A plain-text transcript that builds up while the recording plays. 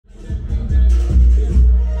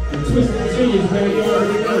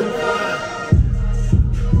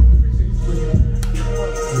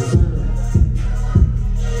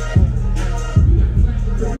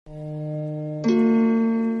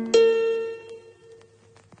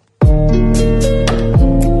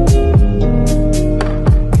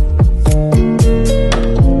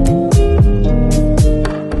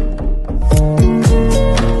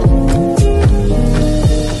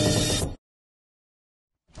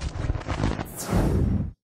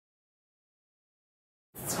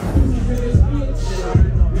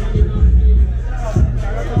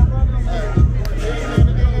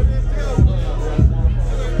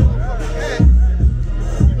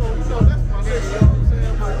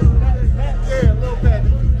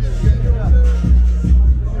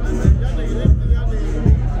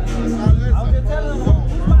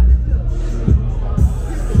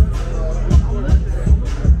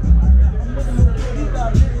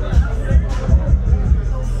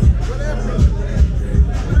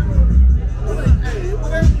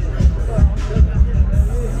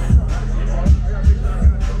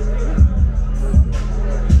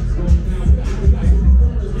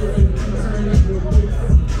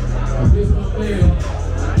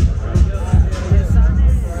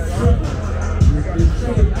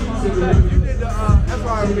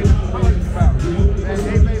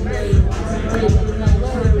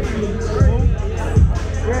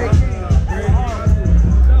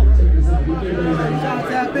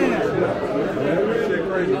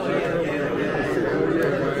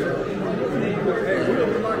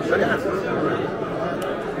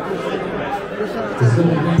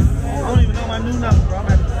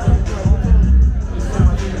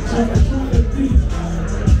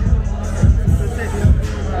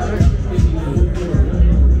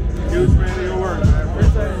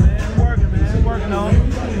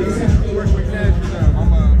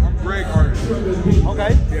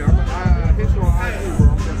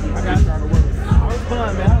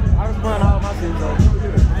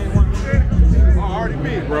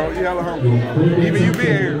Even you being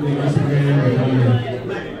here.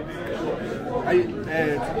 I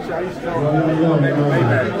used to know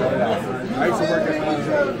Maybach. I used to work at I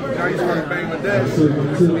used to work at Bangladesh.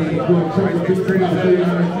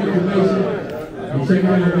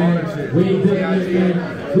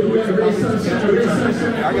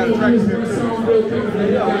 I got a track here.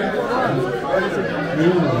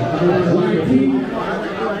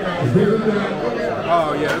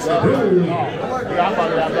 Oh yeah, that's it. Yeah, I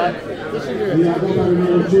found out that. This is good. Yeah, I go by the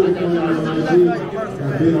name of Julie.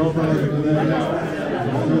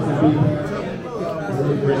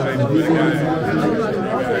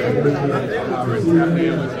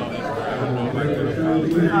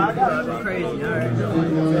 Crazy,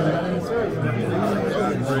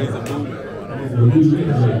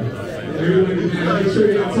 make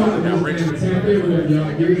sure y'all talk about it. Tap in with him,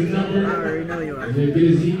 y'all. Give his number. I already know you are. Get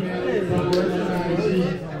his email. Follow us on IG.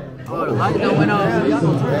 Oh, the light don't went off.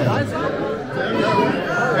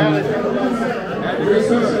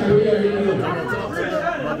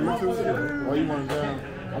 Oh, you want to go?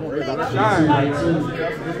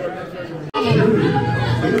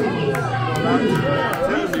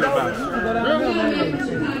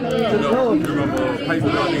 I'm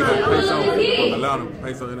going to Atlanta,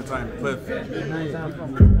 Peso Entertainment platform.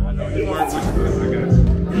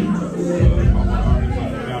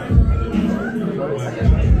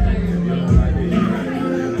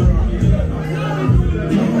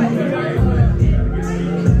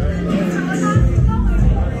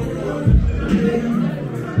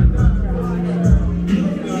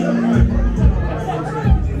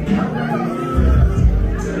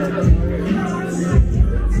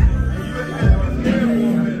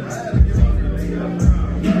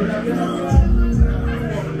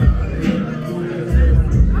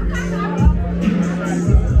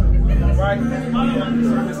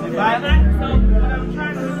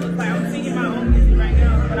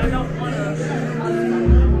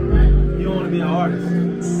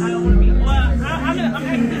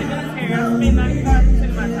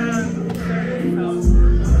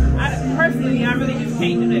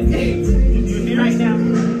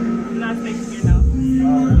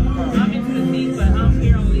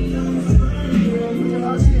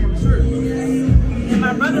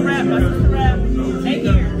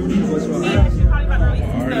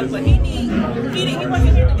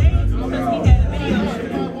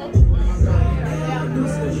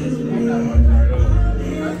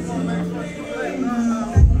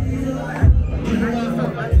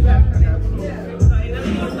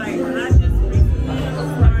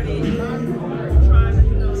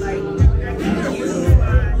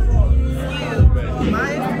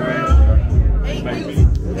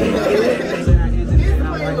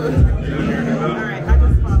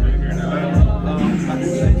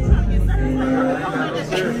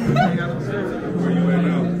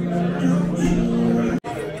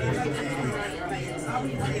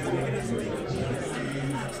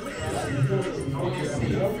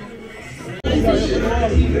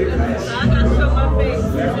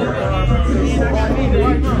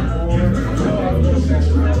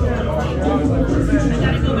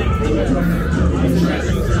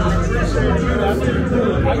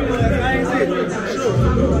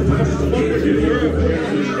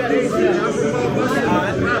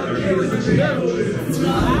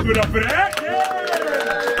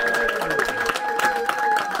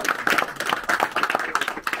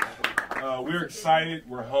 We're excited,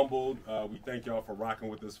 we're humbled. We thank y'all for rocking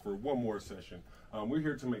with us for one more session. We're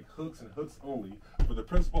here to make hooks and hooks only for the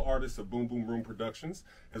principal artists of Boom Boom Room Productions,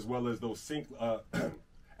 as well as those sync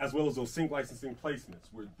licensing placements.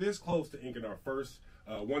 We're this close to inking our first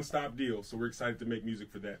one-stop deal, so we're excited to make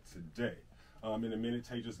music for that today. In a minute,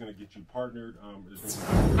 Taja's going to get you partnered.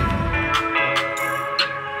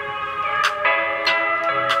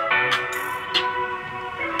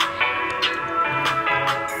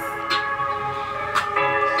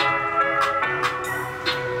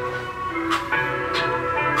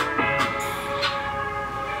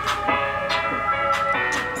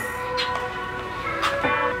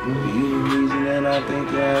 I think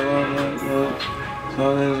I want to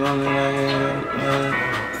so as long as I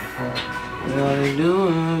can do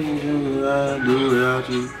I do without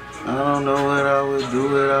you. I don't know what I would do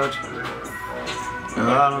without you.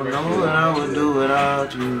 I don't know what I would do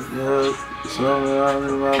without you. Yeah, so I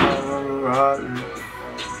live my life rotten.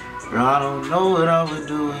 I don't know what I would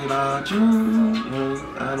do without you.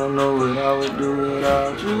 I don't know what I would do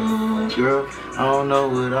without you, girl. I don't know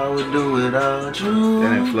what I would do without you.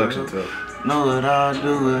 That inflection tough. Know what I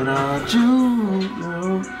do without you,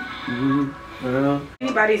 girl.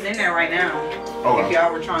 Anybody's in there right now. Oh, if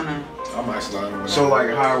y'all were trying to I might slide over. So like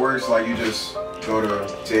how it works, like you just go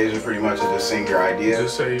to Asia pretty much and just sing your idea.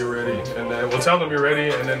 Just say you're ready, and then we'll tell them you're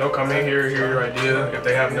ready, and then they'll come in here, hear your idea. If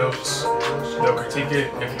they have notes, they'll critique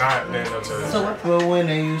it. If not, then they'll tell you. But when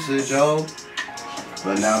they used to joke,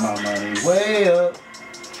 but now my money way up.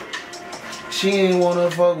 She ain't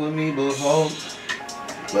wanna fuck with me before,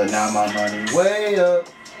 but now my money way up.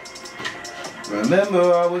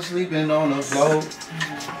 Remember I was sleeping on the floor,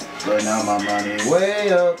 but now my money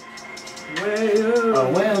way up. Way up.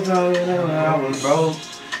 I went up when I was broke,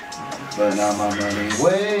 but now my money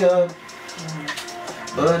way up.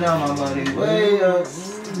 But now my money way up.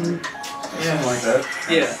 Something like that.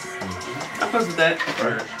 Yeah. I fuck with that.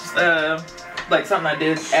 Like something I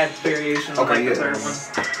did, add variations on like the third one.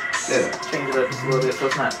 Yeah. Change it up just a little bit so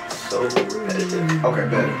it's not so repetitive. Okay,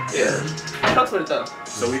 better. Yeah. Fucks with it though.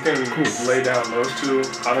 So we can lay down those two.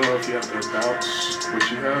 I don't know if you have to bounce what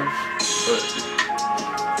you have, but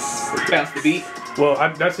Bounce the beat. well,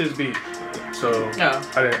 that's his beat. So No.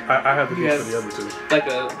 I have the beat You for the other two. Like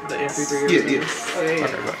the MP3 or Yeah. Okay, yeah.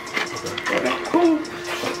 Okay, Okay. Cool.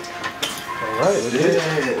 All right,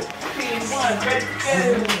 yeah.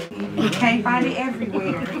 You can't find it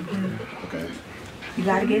everywhere. Okay. You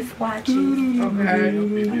gotta get swatches.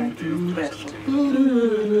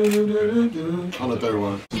 On the third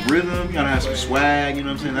one. Rhythm, you gotta have some swag, you know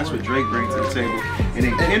what I'm saying? That's what Drake brings to the table. And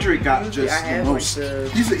then Kendrick got just the most.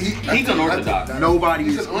 He's unorthodox. Nobody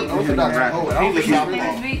is unorthodox poet. He's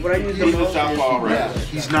a southpaw rapper.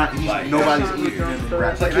 He's nobody's eating him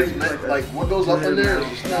rap. Like what goes up in there?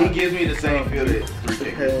 He gives me the same feel that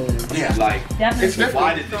 3K. Yeah. Like, It's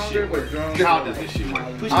why does this shit work? How does this shit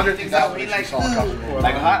work? Andre thinks that was like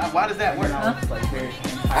Like, why does that work?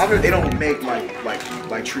 They don't make like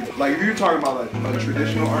you're talking about like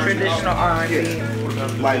traditional R&B. Traditional R&B.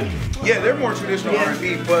 Like they're more traditional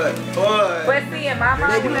R&B, but But see, in my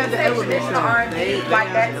mind, when you say traditional R&B,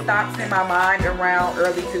 like that stops in my mind around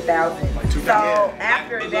early 2000s. So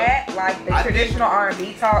after that, like the traditional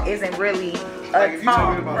R&B talk isn't really a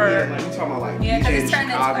talk you for. talking about like Yeah, because DJs it's turned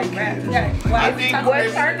into Chicago like rap. kids. Yeah. Well, I think Well,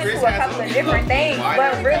 it turned into a couple of different things,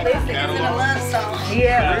 but realistically, it's in a love song.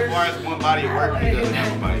 yeah. As far as one body of work, he doesn't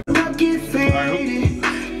have a body.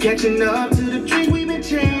 Catching up to the dream we've been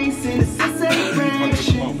chasing. It's a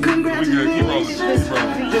celebration. Congratulations.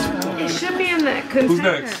 It should be in the container. Who's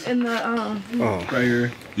next? In the Right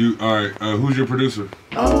here. You all right? Who's your producer?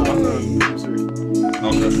 Okay.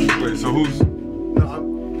 Wait. So who's?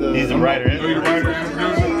 He's the writer. Oh, you the writer and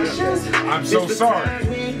producer? I'm so sorry.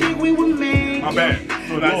 My bad.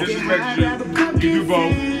 So I disrespected you. You do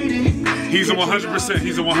both. He's a 100%.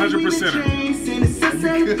 He's a 100%er.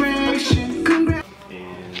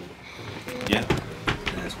 Yeah.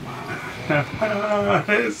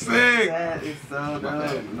 That's sick. That is so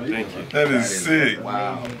dope. Thank you. That is sick.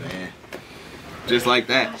 Wow, man. Just like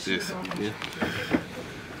that. Just, yeah.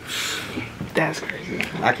 That's crazy.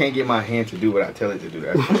 I can't get my hand to do what I tell it to do.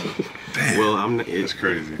 That. Well, it's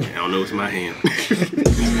crazy. I don't know, it's my hand.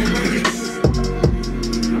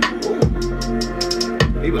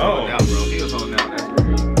 He was holding out, bro. He was holding out. That's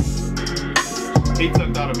crazy. He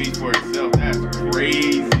took out a beat for himself. That's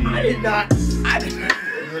crazy. I did not. I did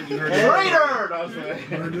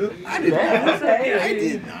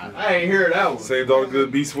not. I ain't hear that one. Saved all the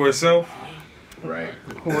good beats for itself. Right.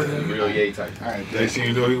 Real yay type. All right. Next thing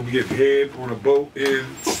you know, he'll be getting head on a boat in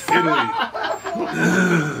Italy.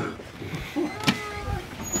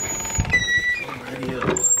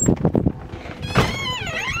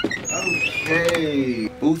 Hey,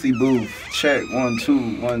 Boothy Booth. Check 1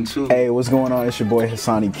 2 1 2. Hey, what's going on? It's your boy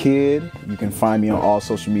Hasani Kid. You can find me on all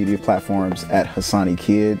social media platforms at Hasani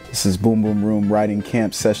Kid. This is Boom Boom Room Writing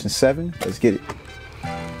Camp Session 7. Let's get it.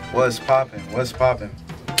 What's poppin'? What's poppin'?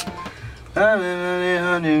 I've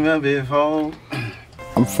been before.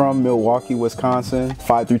 I'm from Milwaukee, Wisconsin,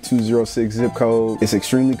 53206 zip code. It's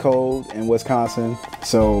extremely cold in Wisconsin,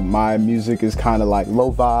 so my music is kind of like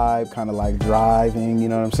low vibe, kind of like driving, you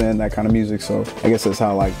know what I'm saying, that kind of music. So I guess that's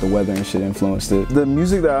how like the weather and shit influenced it. The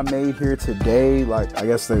music that I made here today, like I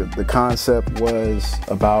guess the concept was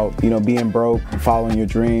about, you know, being broke and following your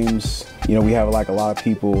dreams. You know, we have like a lot of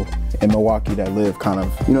people in Milwaukee that live kind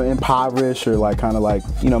of, you know, impoverished or like kind of like,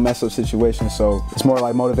 you know, messed up situations. So it's more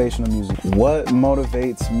like motivational music. What motivates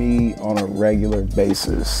motivates me on a regular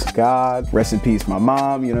basis. God, rest in peace, my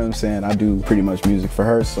mom, you know what I'm saying? I do pretty much music for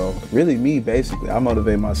her, so really me, basically. I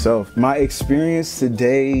motivate myself. My experience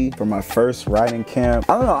today for my first writing camp,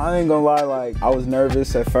 I don't know, I ain't gonna lie, like, I was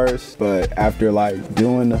nervous at first, but after like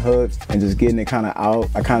doing the hooks and just getting it kind of out,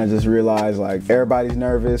 I kind of just realized like everybody's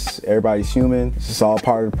nervous, everybody's human. It's just all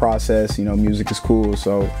part of the process, you know, music is cool.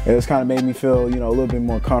 So it just kind of made me feel, you know, a little bit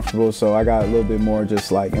more comfortable. So I got a little bit more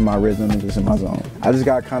just like in my rhythm and just in my zone. I just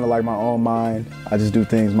got kind of like my own mind. I just do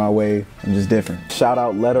things my way. I'm just different. Shout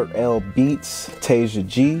out Letter L Beats, Tasia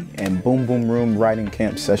G, and Boom Boom Room Writing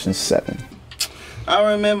Camp Session 7.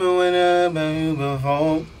 I remember when I met you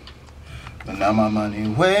before, but now my money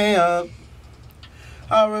way up.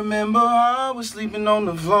 I remember I was sleeping on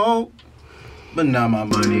the floor, but now my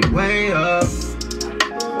money way up.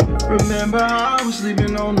 Remember I was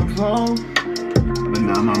sleeping on the floor, but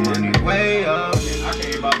now my money way up.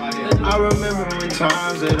 I remember when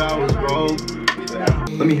times that I was broke.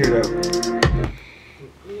 Let me hear that.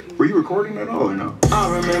 Were you recording at all or no? I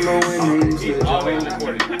remember when they used to always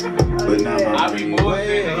recording. But now my I be moving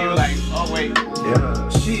and he was like, oh wait. Yeah,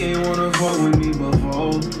 she ain't wanna fuck with me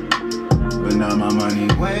before, but now my money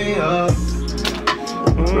way up.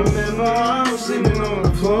 Remember I was sleeping on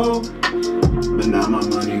the floor, but now my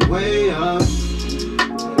money way up.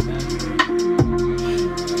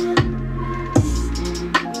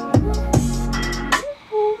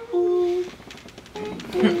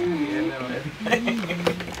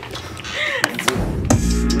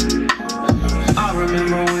 I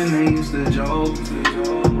remember when they used to joke,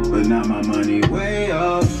 but now my money way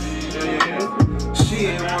up. She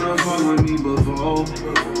ain't wanna fuck with me before,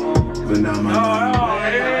 but now my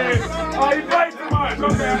money way up. Oh, you played too much.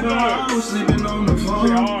 Okay, I was sleeping on the floor,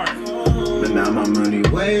 but now my money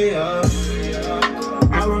way up.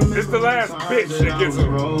 It's the last bitch that gets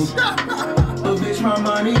him. But bitch, my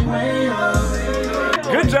money way up.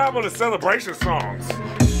 Good job on the celebration songs.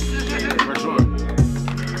 For sure.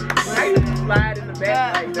 Slide in the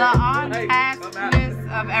back. The on-taskness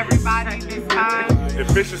of everybody this time.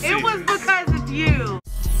 Efficiency. It was because of you.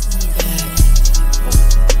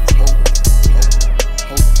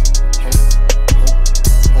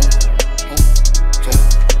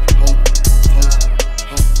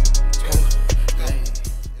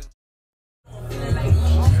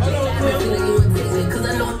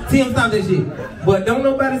 Tim, stop that shit. But don't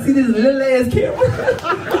nobody see this little ass camera.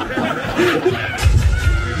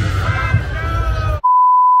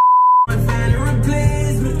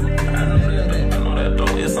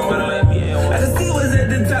 I just see what's at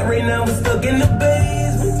the top right now, we're stuck in the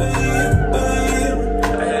basement.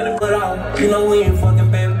 I had to put out, you know we ain't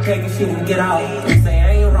fucking baby, taking shit and get out. You say I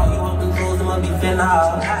ain't wrong, you open clothes, I must be finna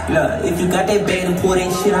out. Look, if you got that bag, then pull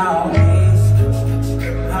that shit out.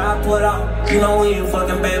 I put out, you know we ain't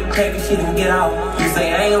fucking baby, taking shit and get out. You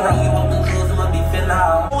say I ain't wrong, you open clothes, I must be finna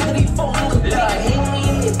out. One of these phone niggas, yeah, hit me,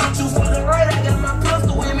 bitch, you from the right, I got my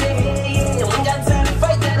pistol with me, yeah, we ain't got time to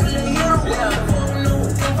fight that little hero, yeah.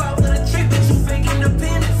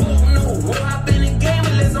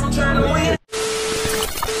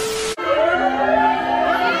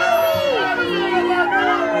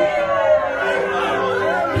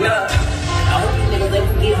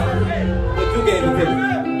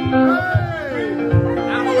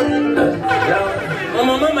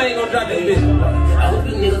 I hope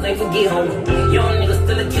you niggas ain't forget, homie. Young niggas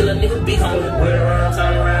still a killer, nigga be homie. Went around,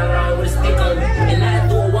 turn around with a stick on me. And I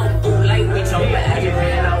do a walk through like Rich on me. I just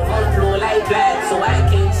ran out on the floor like Clyde, so I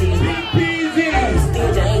can't cheese me.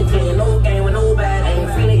 Still, I ain't playing no game with nobody. I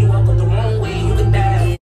ain't feeling you walk up the wrong way, you can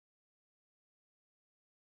die.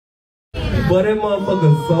 But that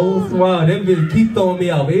motherfucker so smart. That bitch keep throwing me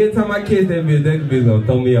off. Every time I catch that bitch gonna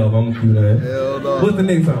throw me off. I'm gonna do that. Hell no. What's the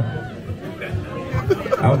next song?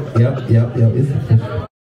 Yep. It's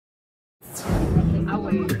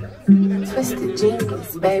Twisted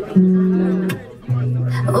genius, baby. We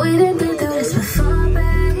done been through this before,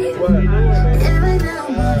 baby. Yeah, right now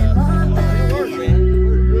I'm wanting more, baby.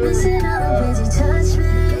 Missing all the ways you touch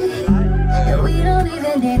me. And we don't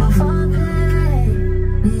even need no phone.